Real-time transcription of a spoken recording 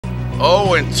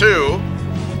0-2.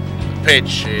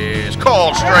 Pitch is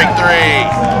called strike 3.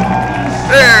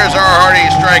 There's our hearty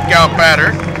strikeout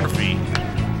batter. Murphy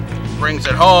brings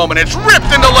it home, and it's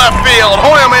ripped into left field.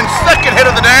 Hoyleman's second hit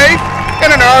of the day, and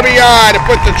an RBI to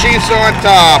put the Chiefs on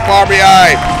top.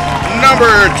 RBI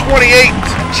number 28.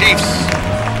 Chiefs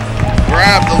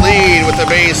grab the lead with a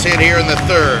base hit here in the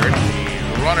third.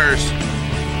 The runners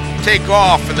take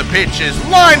off, and the pitch is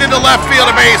lined into left field,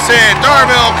 a base hit.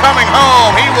 Darville coming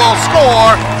home. He will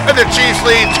score, and the Chiefs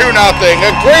lead 2-0.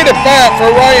 A great at bat for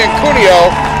Ryan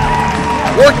Cuneo.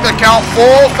 Worked the count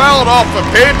full, fouled off the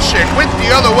pitch, and went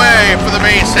the other way for the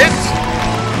base hit.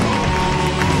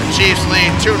 The Chiefs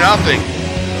lead 2-0. The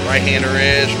right-hander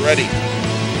is ready.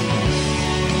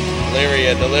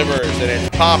 Laria delivers, and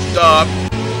it's popped up.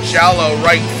 Shallow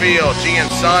right field.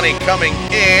 Giansani coming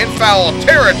in. Foul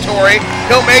territory.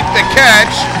 He'll make the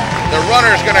catch. The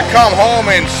runner's going to come home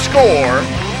and score.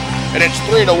 And it's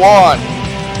 3-1.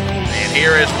 And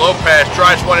here is Lopez.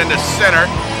 Drives one into center.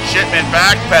 Shipman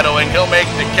backpedaling. He'll make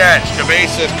the catch.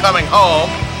 Cabezas coming home.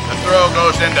 The throw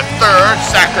goes into third.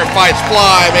 Sacrifice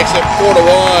fly makes it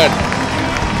 4-1.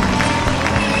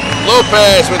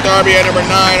 Lopez with RBI number 9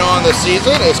 on the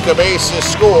season as Cabezas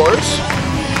scores.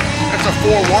 That's a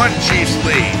 4-1 Chiefs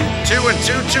lead.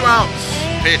 2-2, 2 outs.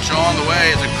 Pitch on the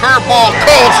way is a curveball,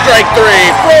 cold strike 3.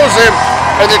 Throws him,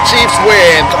 and the Chiefs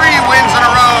win. 3 wins in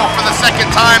a row for the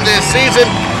second time this season.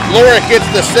 Lorick gets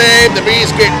the save. The Bees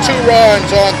get 2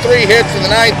 runs on 3 hits in the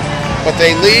ninth, but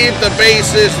they leave the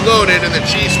bases loaded, and the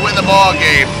Chiefs win the ball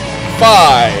game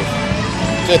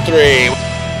 5-3.